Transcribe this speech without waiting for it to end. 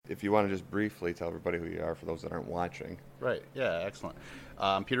if you want to just briefly tell everybody who you are for those that aren't watching. Right. Yeah. Excellent.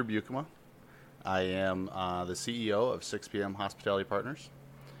 I'm Peter Bukema. I am the CEO of 6 p.m. Hospitality Partners,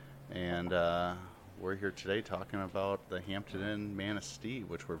 and we're here today talking about the Hampton Inn Manistee,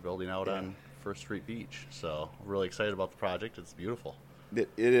 which we're building out on First Street Beach. So we're really excited about the project. It's beautiful. It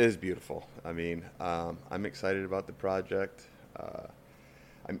is beautiful. I mean, I'm excited about the project.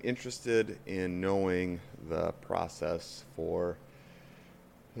 I'm interested in knowing the process for,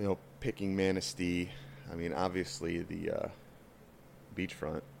 picking Manistee. I mean, obviously the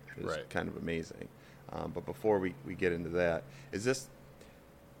beachfront is kind of amazing. But before we get into that, is this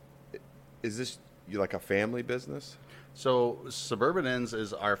you like a family business? So Suburban Inns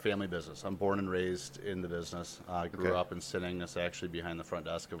is our family business. I'm born and raised in the business. I grew up in Sinning. It's actually behind the front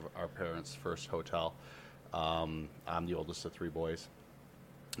desk of our parents' first hotel. I'm the oldest of three boys.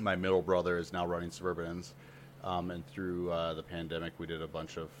 My middle brother is now running Suburban Inns. And through the pandemic, we did a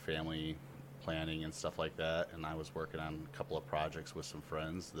bunch of family planning and stuff like that. And I was working on a couple of projects with some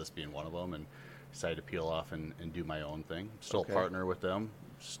friends, this being one of them, and decided to peel off and do my own thing. Still a partner with them.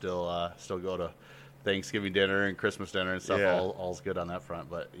 Still go to Thanksgiving dinner and Christmas dinner and stuff. All's good on that front.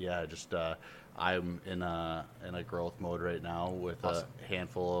 But yeah, just I'm in a growth mode right now with a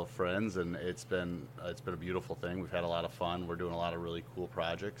handful of friends, and it's been a beautiful thing. We've had a lot of fun. We're doing a lot of really cool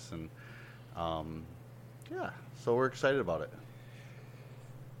projects, and so we're excited about it.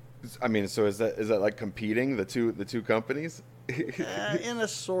 I mean, so is that like competing the two companies? In a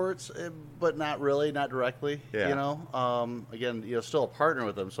sorts, but not really, not directly. Yeah. Again, still a partner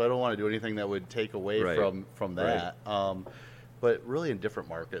with them, so I don't want to do anything that would take away from that. But really, in different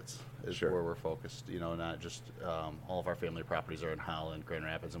markets is where we're focused. Not just all of our family properties are in Holland, Grand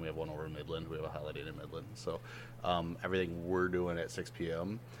Rapids, and we have one over in Midland. We have a Holiday Inn in Midland. So everything we're doing at 6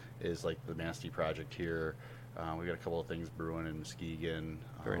 p.m. is like the Manistee project here. We got a couple of things brewing in Muskegon.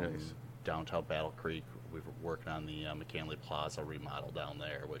 Very nice. Downtown Battle Creek. We're working on the McKinley Plaza remodel down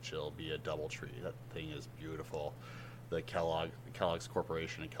there, which will be a DoubleTree. That thing is beautiful. The Kellogg's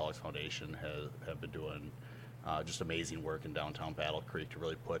Corporation and Kellogg's Foundation have been doing just amazing work in downtown Battle Creek to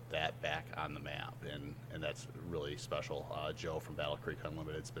really put that back on the map, and that's really special. Joe from Battle Creek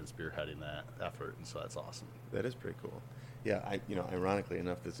Unlimited's been spearheading that effort, and so that's awesome. That is pretty cool. Yeah, ironically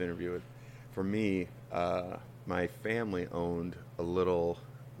enough, this interview, for me, my family owned a little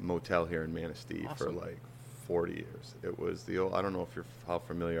motel here in Manistee for like 40 years. It was the old, I don't know if how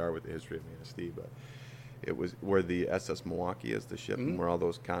familiar you are with the history of Manistee, but it was where the SS Milwaukee is, the ship, and where all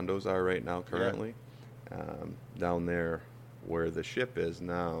those condos are right now currently. Down there where the ship is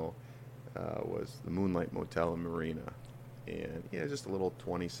now was the Moonlight Motel and Marina. And just a little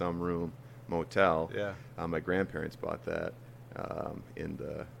 20-some room motel. Yeah. My grandparents bought that in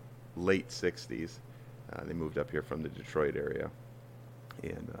the late 60s. They moved up here from the Detroit area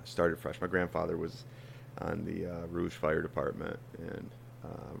and started fresh. My grandfather was on the Rouge Fire Department, and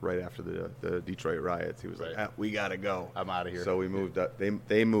right after the Detroit riots, he was like, "We gotta go. I'm out of here." So we moved up.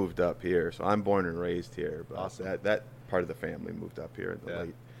 They moved up here. So I'm born and raised here, but that part of the family moved up here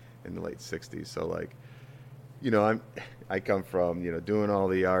in the late '60s. So like, I come from doing all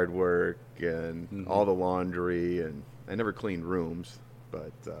the yard work and all the laundry, and I never cleaned rooms,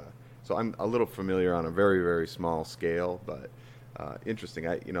 but so I'm a little familiar on a very, very small scale, but interesting.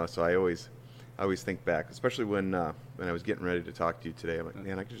 So I always think back, especially when I was getting ready to talk to you today. I'm like,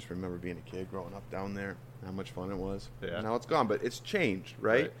 man, I can just remember being a kid growing up down there, how much fun it was. Yeah. Now it's gone, but it's changed,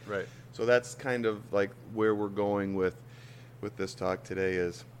 right? Right. So that's kind of like where we're going with this talk today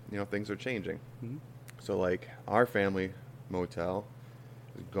is, things are changing. Mm-hmm. So like our family motel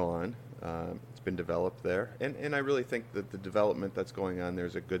is gone. It's been developed there, and I really think that the development that's going on there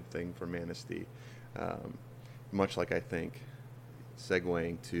is a good thing for Manistee. Much like I think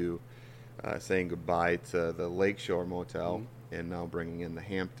segueing to saying goodbye to the Lakeshore Motel and now bringing in the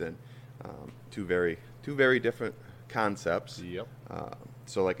Hampton, two very different concepts. Yep.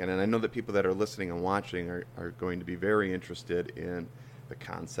 So like, and I know that people that are listening and watching are going to be very interested in the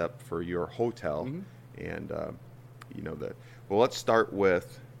concept for your hotel, and well, let's start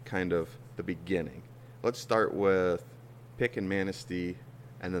with kind of the beginning. Let's start with picking Manistee,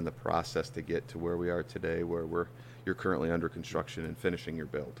 and then the process to get to where we are today, where you're currently under construction and finishing your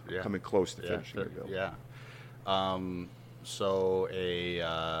build, coming close to finishing your build. Yeah. So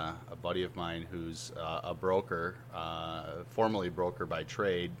a buddy of mine who's a broker, formerly broker by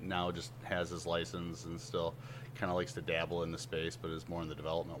trade, now just has his license and still kind of likes to dabble in the space, but is more in the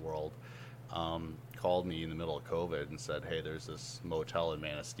development world, called me in the middle of COVID and said, hey, there's this motel in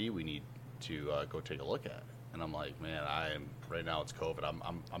Manistee we need to go take a look at. And I'm like, man, right now it's COVID.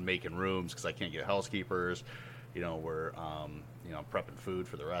 I'm making rooms because I can't get housekeepers. we're prepping food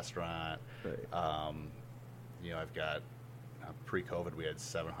for the restaurant. Right. I've got pre-COVID we had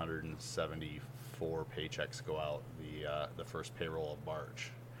 774 paychecks go out the first payroll of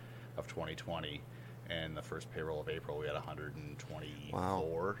March of 2020, and the first payroll of April we had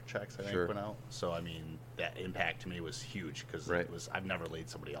 124 checks I think Sure. went out. So I mean that impact to me was huge because Right. I've never laid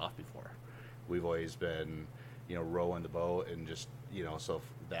somebody off before. We've always been rowing the boat and just so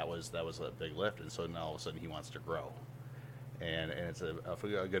that was a big lift, and so now all of a sudden he wants to grow, and it's a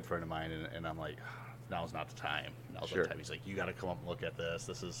good friend of mine, and I'm like, now's not the time. Now's Sure. not the time. He's like, you got to come up and look at this.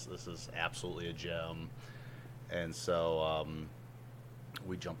 This is absolutely a gem. And so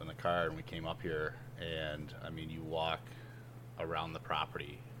we jumped in the car and we came up here, and I mean, you walk around the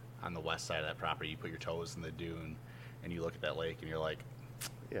property on the west side of that property, you put your toes in the dune, and you look at that lake, and you're like,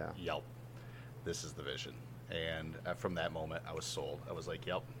 Yeah. yep, this is the vision. And from that moment, I was sold. I was like,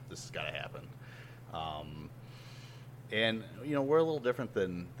 yep, this has got to happen. And we're a little different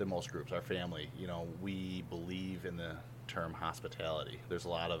than most groups. Our family, we believe in the term hospitality. There's a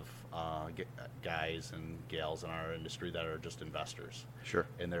lot of guys and gals in our industry that are just investors. Sure.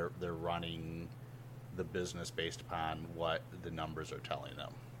 And they're running the business based upon what the numbers are telling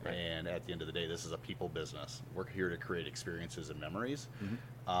them. Right. And at the end of the day, this is a people business. We're here to create experiences and memories.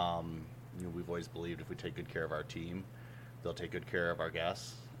 We've always believed if we take good care of our team, they'll take good care of our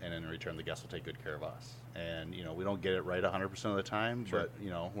guests, and in return, the guests will take good care of us. And we don't get it right 100% of the time, Sure. but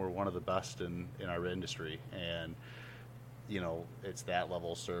we're one of the best in our industry, and it's that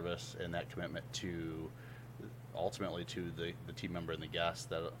level of service and that commitment to ultimately to the team member and the guest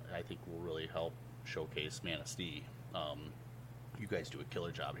that I think will really help showcase Manistee. You guys do a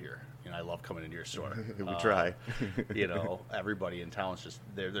killer job here. I love coming into your store. We try. Everybody in town's just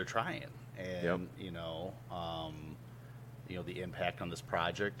they're trying, and the impact on this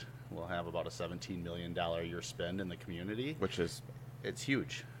project will have about a $17 million a year spend in the community, Which is it's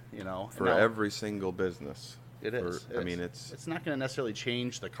huge. for every single business. It is. It's not going to necessarily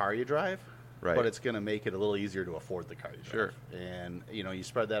change the car you drive, Right. but it's going to make it a little easier to afford the car you drive. Sure. And you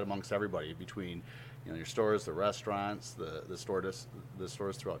spread that amongst everybody between your stores, the restaurants, the stores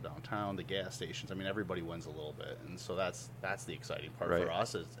throughout downtown, the gas stations. I mean, everybody wins a little bit, and so that's the exciting part Right. for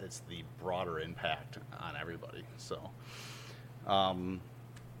us. It's the broader impact on everybody. So,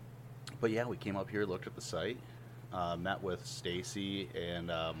 but yeah, we came up here, looked at the site, met with Stacy and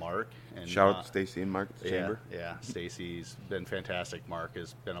Mark. And Shout out to Stacy and Mark at the Chamber. Yeah, Stacy's been fantastic. Mark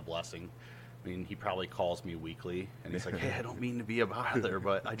has been a blessing. I mean, he probably calls me weekly, and he's like, "Hey, I don't mean to be a bother,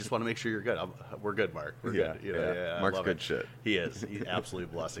 but I just want to make sure you're good." We're good, Mark. We're Yeah, good. yeah. I Mark's love good it. shit. He is. He's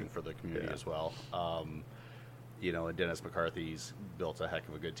absolutely a blessing for the community Yeah. as well. And Dennis McCarthy's built a heck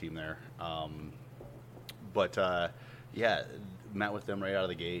of a good team there. Met with them right out of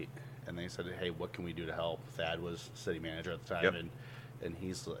the gate, and they said, "Hey, what can we do to help?" Thad was city manager at the time, Yep. and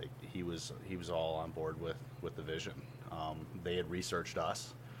he's like, he was all on board with the vision. They had researched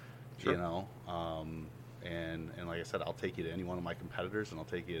us. Sure. And like I said, I'll take you to any one of my competitors, and I'll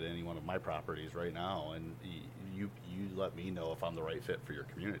take you to any one of my properties right now, and you let me know if I'm the right fit for your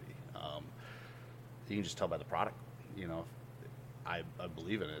community. You can just tell by the product. I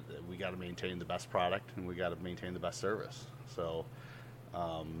believe in it. We got to maintain the best product, and we got to maintain the best service. So,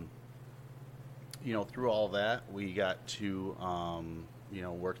 through all of that, we got to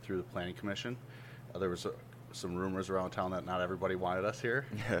work through the planning commission. There was some rumors around town that not everybody wanted us here.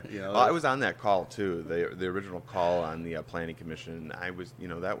 I was on that call too. The original call on the planning commission. I was,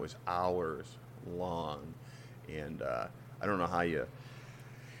 that was hours long, and I don't know how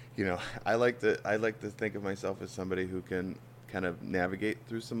I like to think of myself as somebody who can kind of navigate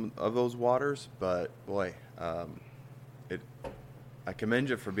through some of those waters. But boy, I commend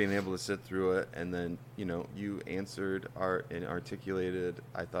you for being able to sit through it, and then you answered and articulated,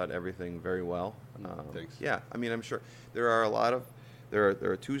 I thought, everything very well. Thanks. Yeah, I mean, I'm sure there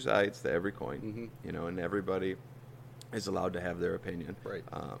are two sides to every coin, and everybody is allowed to have their opinion. Right.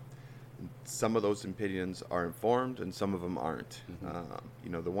 Some of those opinions are informed, and some of them aren't.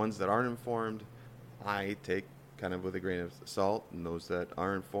 The ones that aren't informed, I take kind of with a grain of salt, and those that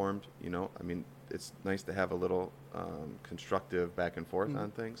are informed, I mean, it's nice to have a little constructive back and forth on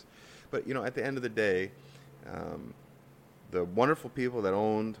things. But, at the end of the day, the wonderful people that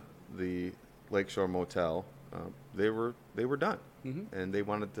owned the Lakeshore Motel, they were done, and they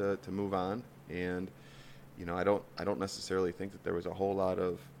wanted to move on. And, I don't necessarily think that there was a whole lot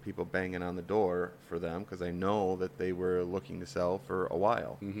of people banging on the door for them, because I know that they were looking to sell for a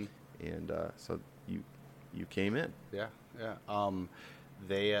while. And so you came in. Yeah.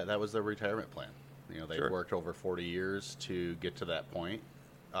 That was their retirement plan. They Sure. worked over 40 years to get to that point,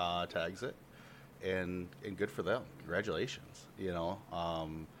 to exit, and good for them. Congratulations,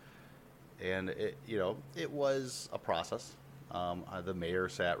 and it was a process. The mayor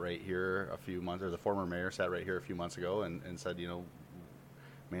sat right here the former mayor sat right here a few months ago and said,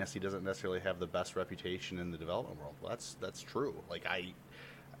 Manistee doesn't necessarily have the best reputation in the development world. Well, that's true. Like, I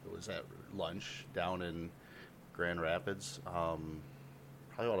was at lunch down in Grand Rapids, probably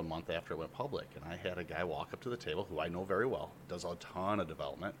about a month after it went public, and I had a guy walk up to the table who I know very well, does a ton of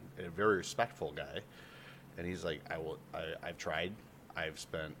development, a very respectful guy, and he's like, I've tried, I've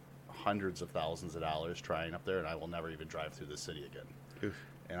spent hundreds of thousands of dollars trying up there, and I will never even drive through the city again. Oof,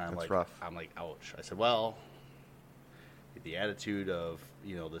 and I'm that's rough. Ouch. I said, well, the attitude of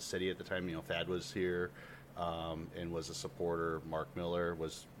the city at the time, Thad was here and was a supporter. Mark Miller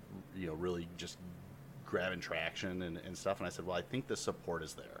was really just grabbing traction and stuff, and I said, well, I think the support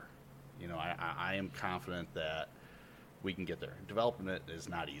is there. I am confident that we can get there. Development is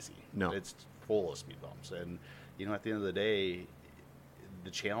not easy. No, it's full of speed bumps, and at the end of the day, the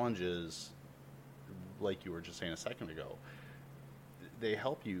challenge is, like you were just saying a second ago, they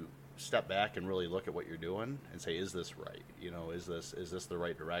help you step back and really look at what you're doing and say, is this right? Is this the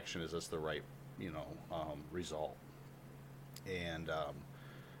right direction? Is this the right result? And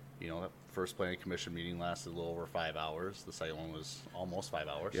that first planning commission meeting lasted a little over 5 hours. The second one was almost 5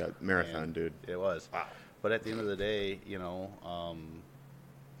 hours. Yeah, marathon, and dude. It was. Wow. But at the end of the day,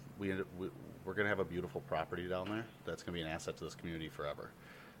 we're going to have a beautiful property down there that's going to be an asset to this community forever.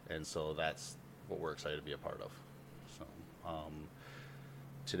 And so that's what we're excited to be a part of. So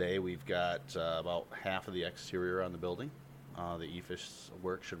today we've got about half of the exterior on the building. The EFIS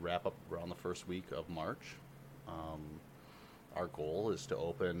work should wrap up around the first week of March. Our goal is to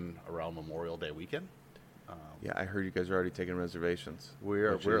open around Memorial Day weekend. Yeah, I heard you guys are already taking reservations.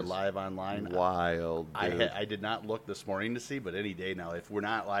 We're live online. Wild, dude. I did not look this morning to see, but any day now, if we're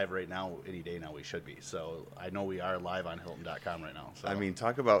not live right now, any day now we should be. So I know we are live on Hilton.com right now. So. I mean,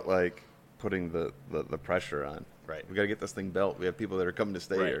 talk about like putting the pressure on. Right. We got to get this thing built. We have people that are coming to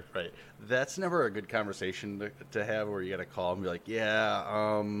stay here. Right. That's never a good conversation to have, where you got to call and be like,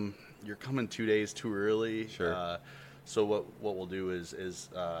 yeah, you're coming 2 days too early. Sure. So what we'll do is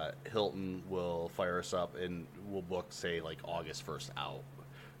Hilton will fire us up and we'll book, say, like August 1st out,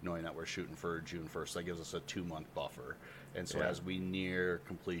 knowing that we're shooting for June 1st. That gives us a 2-month buffer. And so as we near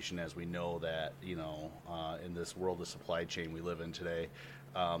completion, as we know that, in this world of supply chain we live in today,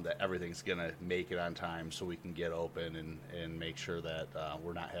 that everything's going to make it on time so we can get open and make sure that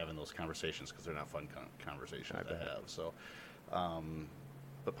we're not having those conversations, because they're not fun conversations to have. So,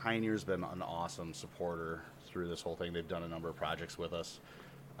 but Pioneer's been an awesome supporter through this whole thing. They've done a number of projects with us.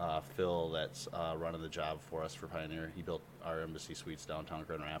 Phil, that's running the job for us for Pioneer, he built our Embassy Suites downtown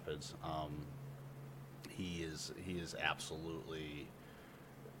Grand Rapids. He is absolutely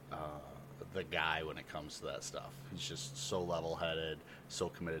the guy when it comes to that stuff. He's just so level-headed, so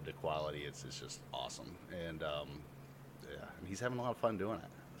committed to quality. It's just awesome, and he's having a lot of fun doing it.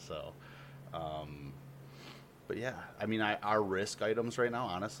 So, but yeah, I mean, our risk items right now,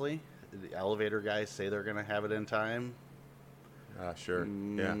 honestly, the elevator guys say they're going to have it in time. Sure.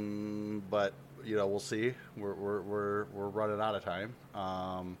 Yeah. But we'll see. We're running out of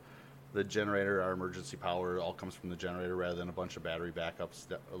time. The generator, our emergency power, all comes from the generator rather than a bunch of battery backups,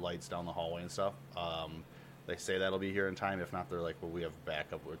 lights down the hallway and stuff. They say that'll be here in time. If not, they're like, well, we have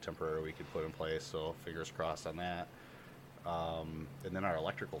backup or temporary we could put in place. So fingers crossed on that. And then our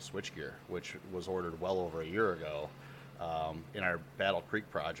electrical switchgear, which was ordered well over a year ago. In our Battle Creek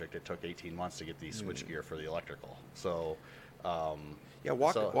project, it took 18 months to get the switchgear for the electrical. So,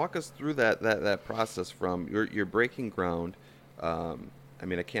 walk us through that process from you're breaking ground. I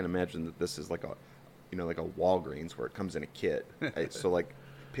mean, I can't imagine that this is like a Walgreens where it comes in a kit. Right? So like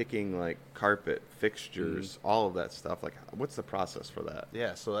picking like carpet, fixtures, all of that stuff. Like, what's the process for that?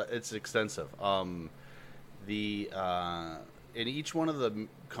 Yeah, so it's extensive. And each one of the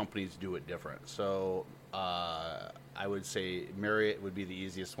companies do it different. So I would say Marriott would be the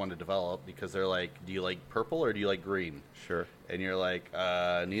easiest one to develop, because they're like, do you like purple or do you like green? Sure. And you're like,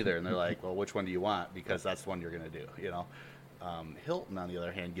 neither. And they're like, well, which one do you want? Because that's the one you're going to do, Hilton, on the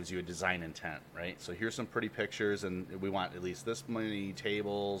other hand, gives you a design intent, right? So here's some pretty pictures, and we want at least this many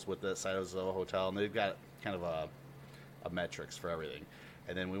tables with the size of the hotel, and they've got kind of a metrics for everything.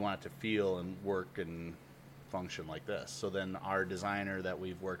 And then we want it to feel and work and function like this. So then our designer that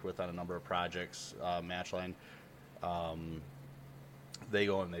we've worked with on a number of projects, Matchline, they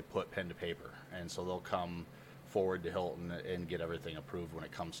go and they put pen to paper, and so they'll come forward to Hilton and get everything approved when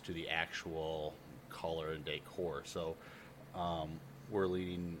it comes to the actual color and decor. So we're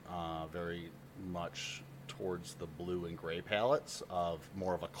leaning very much towards the blue and gray palettes of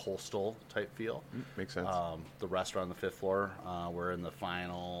more of a coastal type feel. Makes sense. The restaurant on the 5th floor, we're in the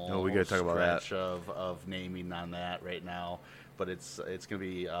final Oh, we gotta talk about that. stretch of naming on that right now. But it's going to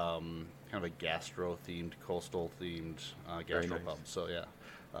be kind of a gastro-themed, coastal-themed gastro nice. pub. So, yeah,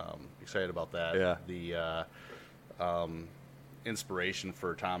 excited about that. Yeah. The inspiration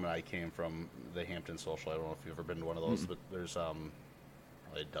for Tom and I came from the Hampton Social. I don't know if you've ever been to one of those, but there's probably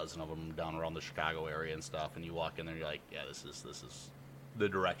a dozen of them down around the Chicago area and stuff. And you walk in there, and you're like, yeah, this is the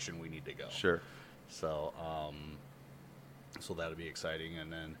direction we need to go. Sure. So, so that'll be exciting.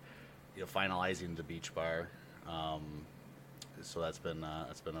 And then, finalizing the beach bar. So that's been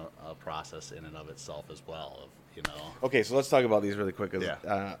a process in and of itself as well. Okay, so let's talk about these really quick. 'Cause,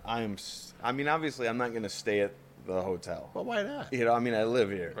 Yeah. obviously, I'm not going to stay at the hotel. Well, why not? I live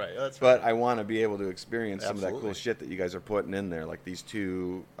here. Right, that's But I want to be able to experience some of that cool Absolutely. shit that you guys are putting in there, like these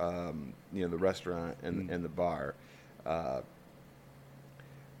two, the restaurant and the bar.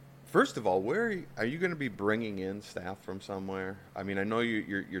 First of all, where are you going to be bringing in staff from somewhere? I mean, I know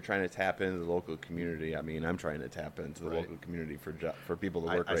you're trying to tap into the local community. I mean, I'm trying to tap into the Right. local community for people to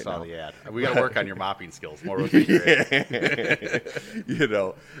work I right saw now. the ad. We got to work on your mopping skills. More rotation.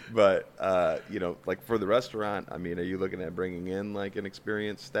 But like for the restaurant, I mean, are you looking at bringing in like an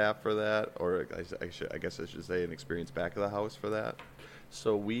experienced staff for that, or I guess I should say an experienced back of the house for that?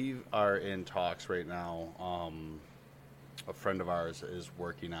 So we are in talks right now. A friend of ours is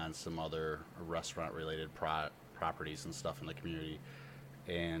working on some other restaurant-related properties and stuff in the community,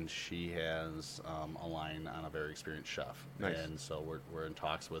 and she has a line on a very experienced chef. Nice. And so we're in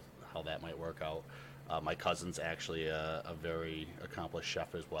talks with how that might work out. My cousin's actually a very accomplished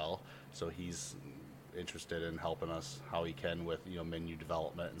chef as well, so he's interested in helping us how he can with menu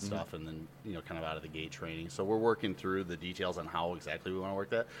development and stuff, and then kind of out of the gate training. So we're working through the details on how exactly we want to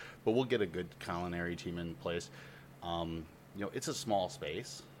work that, but we'll get a good culinary team in place. It's a small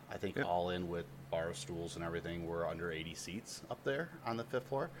space. I think all in with bar stools and everything, we're under 80 seats up there on the 5th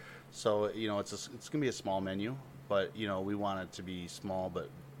floor. So it's gonna be a small menu, but we want it to be small but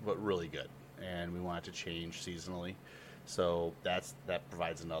really good, and we want it to change seasonally. So that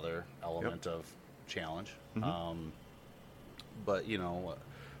provides another element of challenge. But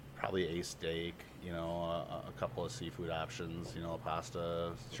probably a steak, a couple of seafood options, a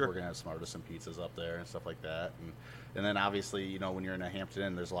pasta. Sure. We're gonna have some artisan pizzas up there and stuff like that, and then obviously when you're in a Hampton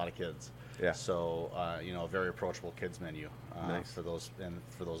Inn, there's a lot of kids. Yeah. So a very approachable kids menu Nice. for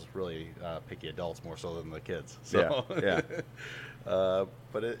those really picky adults more so than the kids. So, Yeah.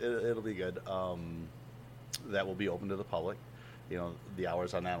 but it'll be good. That will be open to the public. The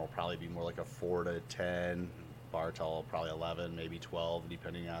hours on that will probably be more like a 4 to 10. Bar till probably 11, maybe 12,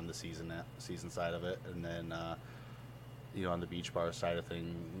 depending on the season side of it. And then, on the beach bar side of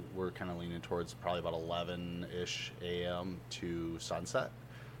thing, we're kind of leaning towards probably about 11-ish a.m. to sunset.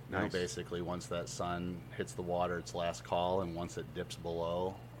 Nice. Basically, once that sun hits the water, it's last call, and once it dips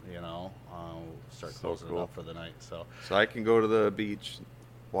below, start So closing cool. it up for the night. So So I can go to the beach,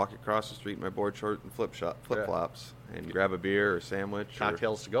 walk across the street in my board short and flip flops, and grab a beer or sandwich.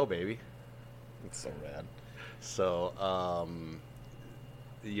 cocktails to go, baby. It's so rad. So,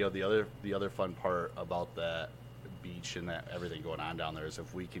 the other fun part about that beach and that everything going on down there is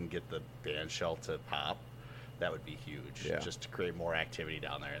if we can get the band shell to pop, that would be huge. Yeah. Just to create more activity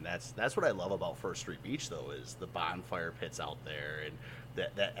down there, and that's what I love about First Street Beach though, is the bonfire pits out there and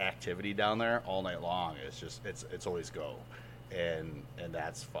that activity down there all night long. It's always go, and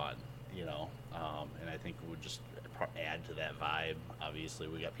that's fun, and I think we just add to that vibe. Obviously,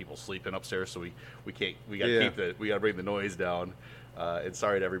 we got people sleeping upstairs, so we got to bring the noise down. And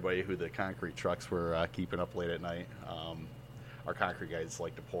sorry to everybody who the concrete trucks were keeping up late at night. Our concrete guys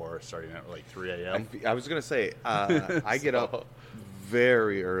like to pour starting at like 3 a.m. I was gonna say I get up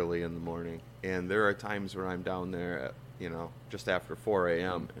very early in the morning, and there are times where I'm down there at just after 4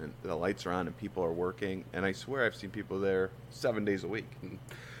 a.m. and the lights are on and people are working, and I swear I've seen people there 7 days a week.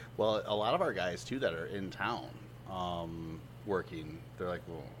 Well, a lot of our guys too that are in town working, they're like,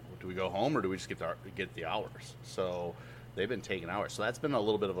 well, do we go home or do we just get the hours? So they've been taking hours. So that's been a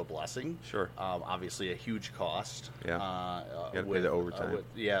little bit of a blessing. Sure. Obviously a huge cost. Yeah. You gotta pay the overtime.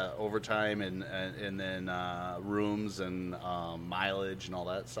 Overtime and then rooms and mileage and all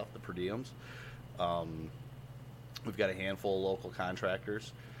that stuff, the per diems. We've got a handful of local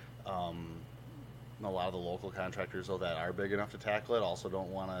contractors. A lot of the local contractors, though, that are big enough to tackle it also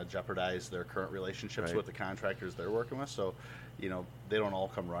don't want to jeopardize their current relationships Right. with the contractors they're working with. So, they don't all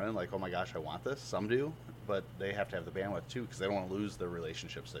come running like, oh my gosh, I want this. Some do, but they have to have the bandwidth too because they don't want to lose their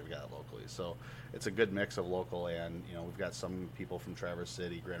relationships they've got locally. So it's a good mix of local and, we've got some people from Traverse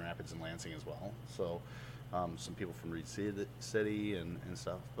City, Grand Rapids, and Lansing as well. So some people from Reed City and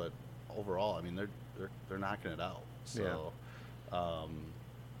stuff. But overall, I mean, they're knocking it out. So, so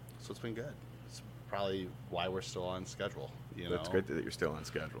it's been good. It's probably why we're still on schedule. That's great that you're still on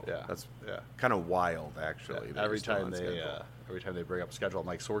schedule. Yeah, that's kind of wild, actually. Yeah. Every time they bring up schedule, I'm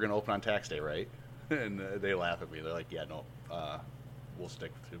like, so we're going to open on tax day, right? And they laugh at me. They're like, yeah, no, we'll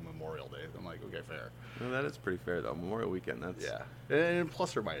stick to Memorial Day. I'm like, okay, fair. Well, that is pretty fair, though. Memorial Weekend, that's... Yeah. And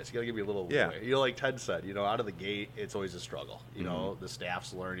plus or minus. You got to give me a little way. Like Ted said, out of the gate, it's always a struggle. You know, the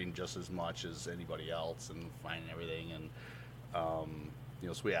staff's learning just as much as anybody else and finding everything. And,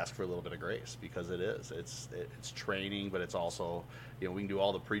 so we ask for a little bit of grace because it is. It's training, but it's also, we can do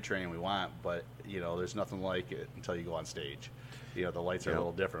all the pre-training we want, but, there's nothing like it until you go on stage. The lights are a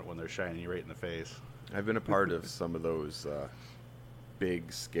little different when they're shining you right in the face. I've been a part of some of those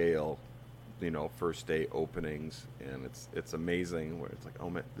big scale, first day openings, and it's amazing where it's like, oh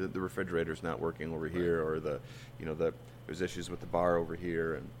man, the refrigerator's not working over here, or there's issues with the bar over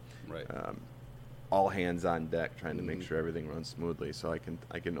here, and all hands on deck trying to make sure everything runs smoothly. So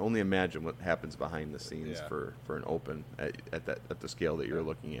I can only imagine what happens behind the scenes for an open at the scale that you're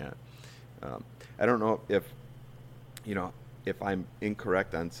looking at. I don't know if I'm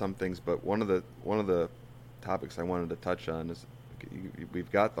incorrect on some things, but one of the topics I wanted to touch on is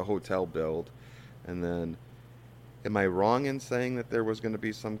we've got the hotel build, and then am I wrong in saying that there was going to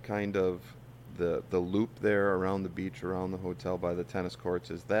be some kind of the loop there around the beach, around the hotel by the tennis courts?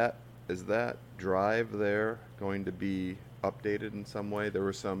 Is that drive there going to be updated in some way? There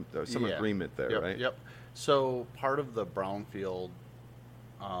was some agreement there, right? Yep. So part of the brownfield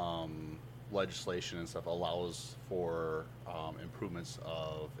legislation and stuff allows for improvements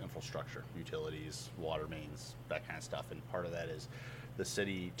of infrastructure, utilities, water mains, that kind of stuff. And part of that is the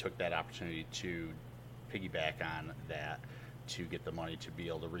city took that opportunity to piggyback on that to get the money to be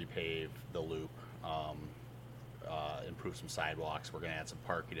able to repave the loop, improve some sidewalks. We're going to add some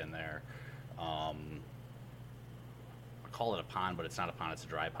parking in there. I call it a pond, but it's not a pond, it's a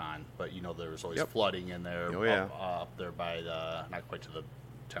dry pond. But there was always flooding in there, up there by the, not quite to the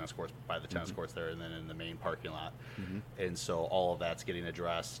tennis courts, by the tennis courts there, and then in the main parking lot. And so all of that's getting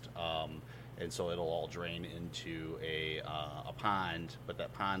addressed, and so it'll all drain into a pond, but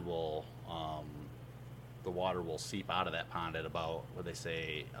that pond will the water will seep out of that pond at about, what they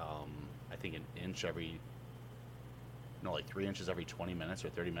say, I think an inch every, like 3 inches every 20 minutes or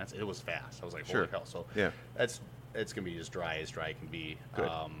 30 minutes. It was fast. I was like, holy hell. So it's going to be as dry can be.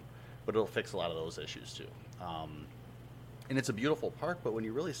 But it'll fix a lot of those issues too. And it's a beautiful park, but when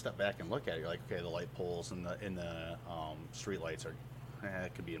you really step back and look at it, you're like, okay, the light poles and the street lights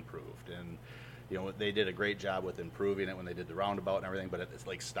it could be improved. And they did a great job with improving it when they did the roundabout and everything, but it's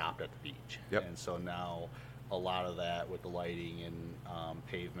like stopped at the beach. And so now a lot of that with the lighting and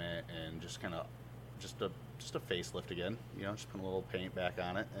pavement and just a facelift again, just put a little paint back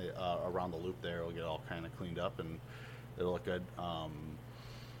on it around the loop there. It'll get all kind of cleaned up and it'll look good.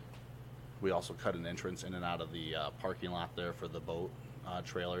 We also cut an entrance in and out of the parking lot there for the boat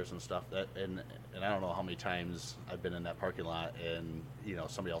trailers and stuff. And I don't know how many times I've been in that parking lot and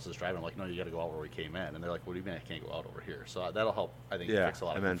somebody else is driving. I'm like, no, you got to go out where we came in. And they're like, what do you mean I can't go out over here? So that'll help, I think, fix a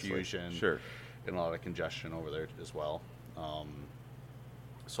lot of confusion and a lot of congestion over there as well.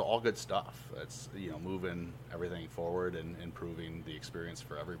 So all good stuff. It's moving everything forward and improving the experience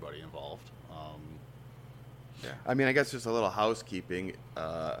for everybody involved. I mean, I guess just a little housekeeping.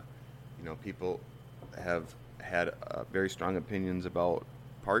 People have had very strong opinions about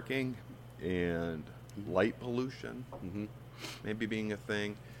parking and light pollution maybe being a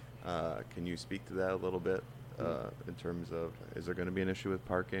thing. Can you speak to that a little bit in terms of, is there going to be an issue with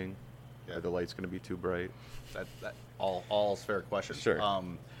parking? Are the lights going to be too bright? That all's fair questions. Sure.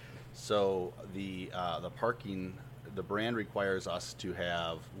 So the parking, the brand requires us to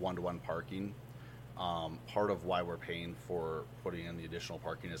have one-to-one parking. Part of why we're paying for putting in the additional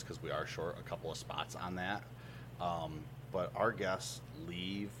parking is because we are short a couple of spots on that. But our guests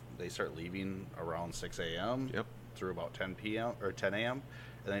they start leaving around 6 a.m. Through about 10 p.m. or 10 a.m.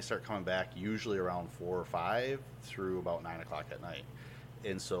 And they start coming back usually around 4 or 5 through about 9 o'clock at night.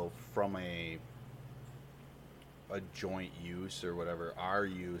 And so from a joint use or whatever, our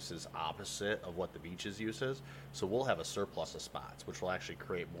use is opposite of what the beach's use is. So we'll have a surplus of spots, which will actually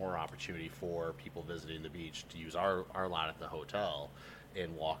create more opportunity for people visiting the beach to use our lot at the hotel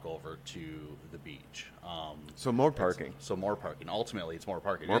and walk over to the beach. So more parking. So more parking. Ultimately, it's more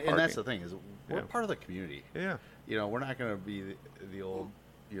parking. More parking. And that's the thing, is we're part of the community. Yeah. We're not going to be the old,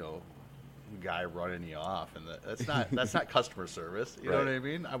 guy running you off, and that's not customer service. You know what I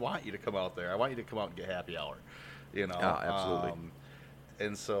mean? I want you to come out there. I want you to come out and get happy hour. Absolutely.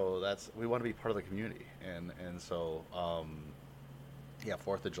 And so we want to be part of the community. And so, yeah,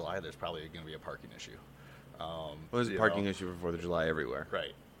 4th of July, there's probably going to be a parking issue. Well, there's a parking issue for 4th of July everywhere.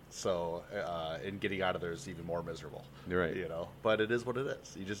 Right. So, and getting out of there is even more miserable. You're right. But it is what it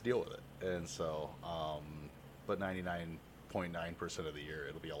is. You just deal with it. And so, but 99.9% of the year,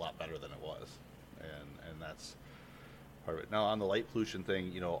 it'll be a lot better than it was. And that's part of it. Now, on the light pollution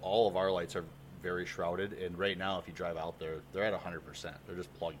thing, all of our lights are very shrouded. And right now, if you drive out there, they're at 100%. They're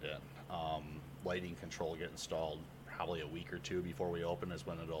just plugged in. Lighting control get installed probably a week or two before we open is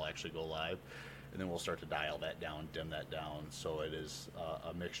when it'll actually go live. And then we'll start to dial that down, dim that down. So it is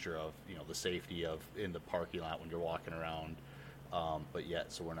a mixture of, the safety of in the parking lot when you're walking around, but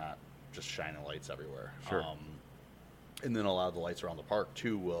yet, so we're not just shining lights everywhere. Sure. And then a lot of the lights around the park,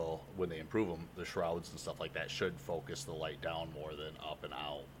 too, will, when they improve them, the shrouds and stuff like that should focus the light down more than up and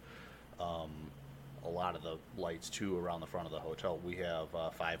out. A lot of the lights, too, around the front of the hotel, we have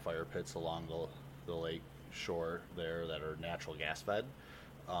 5 fire pits along the lake shore there that are natural gas fed.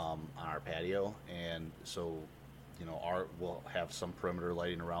 On our patio, and so we'll have some perimeter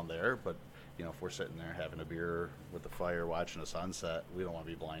lighting around there, but if we're sitting there having a beer with the fire watching a sunset, we don't want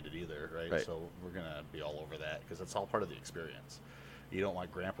to be blinded either, right? So we're gonna be all over that because it's all part of the experience. You don't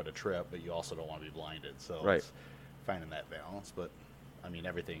want grandpa to trip, but you also don't want to be blinded, so it's finding that balance. But I mean,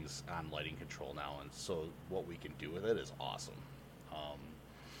 everything's on lighting control now, and so what we can do with it is awesome.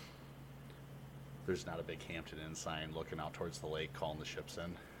 There's not a big Hampton Inn sign looking out towards the lake calling the ships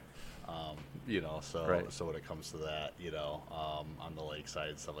in. So when it comes to that, on the lake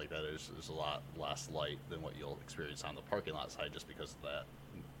side, stuff like that, there's a lot less light than what you'll experience on the parking lot side just because of that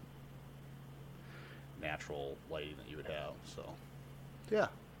natural lighting that you would have. So, yeah.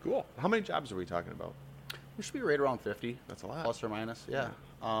 Cool. How many jobs are we talking about? We should be right around 50. That's a lot. Plus or minus, yeah.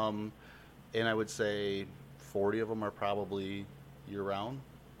 And I would say 40 of them are probably year-round.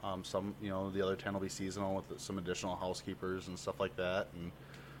 Some, the other 10 will be seasonal with some additional housekeepers and stuff like that. And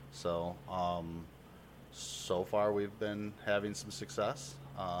so, so far we've been having some success.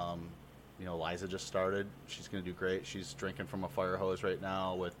 Liza just started. She's going to do great. She's drinking from a fire hose right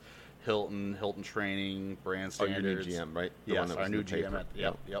now with Hilton training, brand standards. Your new GM, right? The yes, our new GM.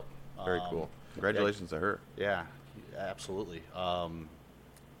 Yep. Very cool. Congratulations to her. Yeah, absolutely.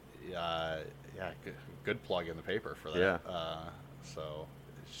 Good plug in the paper for that. Yeah. So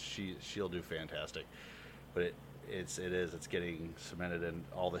she'll do fantastic, but it's getting cemented in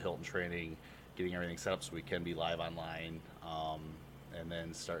all the Hilton training, getting everything set up so we can be live online, and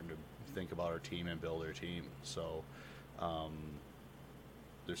then starting to think about our team and build our team. So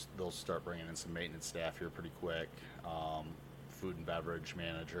they'll start bringing in some maintenance staff here pretty quick, food and beverage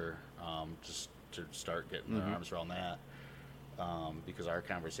manager, just to start getting their arms around that. Because our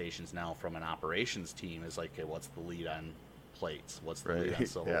conversations now from an operations team is like, okay, what's the lead on plates? What's the lead on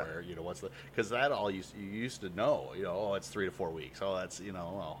silverware? Yeah. Because that all you used to know, it's 3 to 4 weeks. Oh, that's,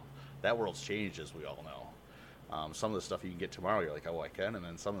 that world's changed, as we all know. Some of the stuff you can get tomorrow, you're like, oh, I can. And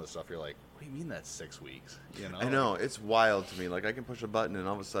then some of the stuff you're like, what do you mean that's 6 weeks? I know. It's wild to me. Like, I can push a button and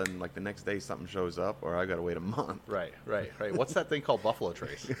all of a sudden, like, the next day something shows up or I got to wait a month. Right. What's that thing called? Buffalo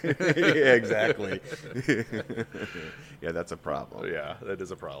Trace. Yeah, exactly. Yeah, that's a problem. Yeah, that is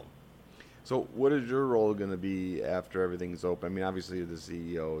a problem. So what is your role going to be after everything's open? I mean, obviously you're the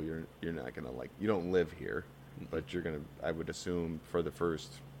CEO. You're not going to, you don't live here, but you're going to, I would assume, for the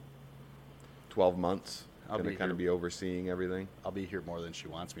first 12 months, going to kind of be overseeing everything. I'll be here more than she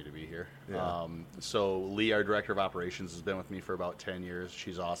wants me to be here. Yeah. So Lee, our director of operations, has been with me for about 10 years.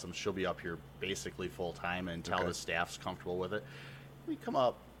 She's awesome. She'll be up here basically full time until the staff's comfortable with it. We come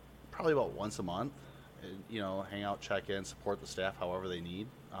up probably about once a month, and, hang out, check in, support the staff however they need.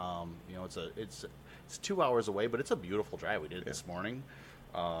 It's 2 hours away, but it's a beautiful drive. We did it this morning.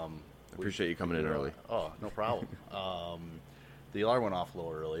 Appreciate you coming in early. Oh, no problem. The alarm went off a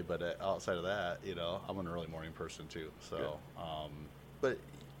little early, but outside of that, I'm an early morning person too. So, but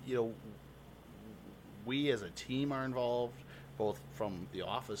we as a team are involved, both from the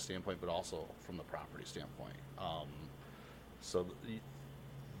office standpoint, but also from the property standpoint. So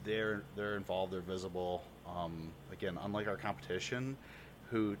they're involved, they're visible. Again, unlike our competition,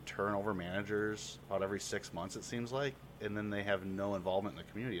 who turn over managers about every 6 months, it seems like, and then they have no involvement in the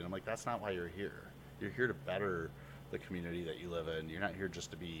community. And I'm like, that's not why you're here. You're here to better the community that you live in. You're not here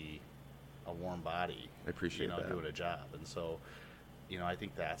just to be a warm body. I appreciate that. Doing a job. And so, I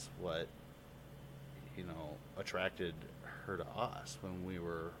think that's what, attracted her to us when we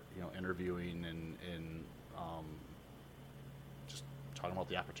were, interviewing and just talking about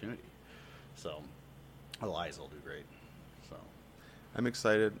the opportunity. So, Eliza will do great. So, I'm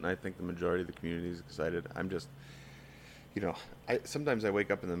excited, and I think the majority of the community is excited. I'm just, Sometimes I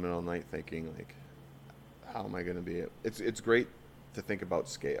wake up in the middle of the night thinking, like, how am I going to be? It's great to think about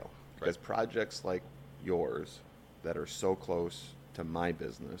scale, because projects like yours that are so close to my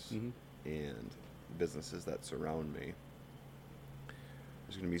business and businesses that surround me,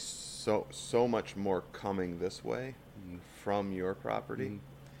 there's going to be so much more coming this way from your property.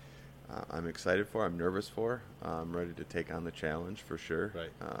 I'm excited for. I'm nervous for. I'm ready to take on the challenge for sure.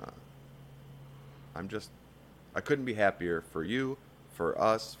 Right. I couldn't be happier for you, for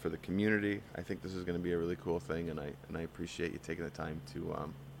us, for the community. I think this is going to be a really cool thing, and I appreciate you taking the time to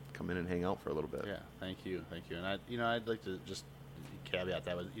come in and hang out for a little bit. Yeah, thank you. And I'd like to just caveat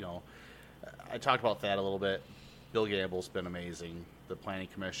that with, I talked about that a little bit. Bill Gamble's been amazing. The Planning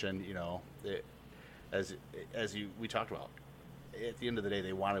Commission, we talked about, at the end of the day,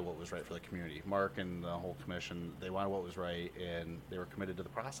 they wanted what was right for the community. Mark and the whole commission, they wanted what was right, and they were committed to the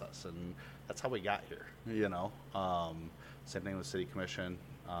process, and that's how we got here. Same thing with City Commission.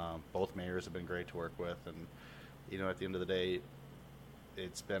 Both mayors have been great to work with, and at the end of the day,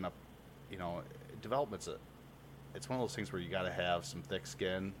 it's been development's it's one of those things where you got to have some thick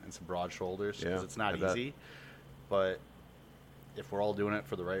skin and some broad shoulders, because it's not easy. But if we're all doing it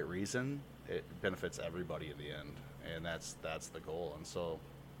for the right reason, it benefits everybody in the end, and that's the goal. And so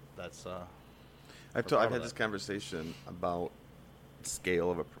that's I've had this conversation about the scale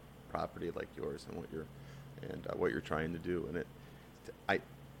of a property like yours and what you're trying to do, and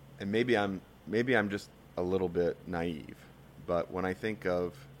maybe I'm just a little bit naive, but when I think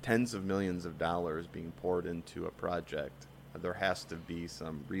of tens of millions of dollars being poured into a project, there has to be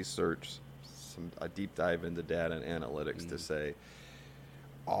some research, a deep dive into data and analytics to say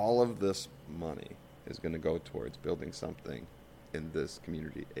all of this money is going to go towards building something in this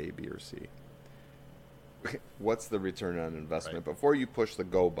community A, B, or C. What's the return on investment before you push the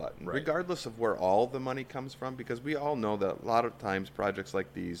go button, regardless of where all the money comes from? Because we all know that a lot of times projects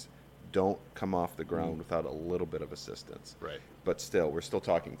like these don't come off the ground without a little bit of assistance. Right. But still, we're still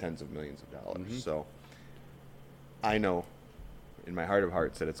talking tens of millions of dollars. So I know in my heart of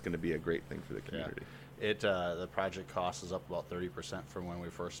hearts that it's going to be a great thing for the community. Yeah. The project cost is up about 30% from when we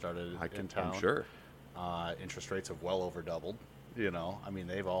first started in town. I'm sure. Interest rates have well over doubled. They've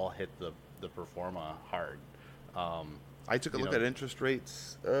all hit the pro forma hard. I took a look at interest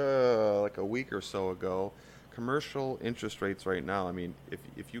rates like a week or so ago. Commercial interest rates right now,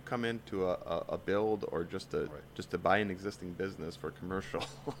 if you come into a build or just to buy an existing business for commercial,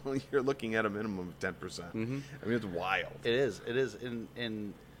 you're looking at a minimum of 10%. It's wild. It is.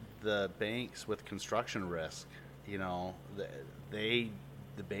 In the banks with construction risk, the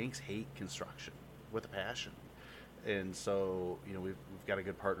banks hate construction with a passion. And so, we've got a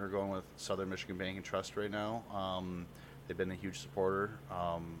good partner going with Southern Michigan Bank and Trust right now. They've been a huge supporter.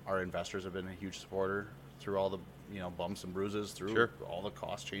 Our investors have been a huge supporter through all the bumps and bruises, through all the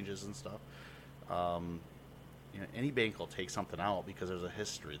cost changes and stuff. Any bank will take something out because there's a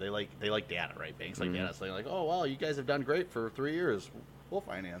history. They like data, right? Banks like data. So they're like, oh wow, you guys have done great for 3 years. We'll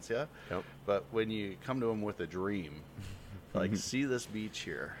finance you. Yep. But when you come to them with a dream, like see this beach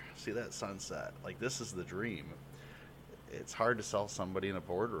here, see that sunset, like this is the dream. It's hard to sell somebody in a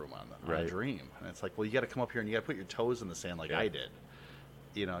boardroom on a dream. And it's like, well, you got to come up here and you got to put your toes in the sand like I did.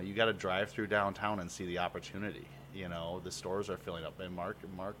 You got to drive through downtown and see the opportunity. The stores are filling up. And Mark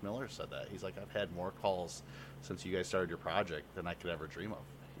Miller said that. He's like, I've had more calls since you guys started your project than I could ever dream of.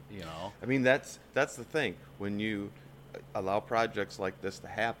 That's the thing. When you allow projects like this to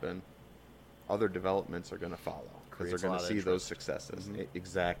happen, other developments are going to follow. Because they're going to see those successes.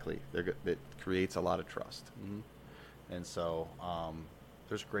 Exactly. It creates a lot of trust. And so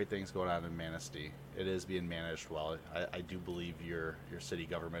there's great things going on in Manistee. It is being managed well. I do believe your city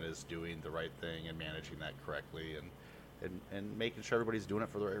government is doing the right thing and managing that correctly and making sure everybody's doing it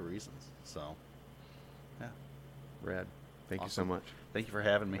for the right reasons. So, yeah. Rad. Thank you so much. Thank you for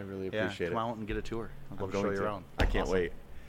having me. I really appreciate it. Come out and get a tour. I'd love to show you around. I can't wait.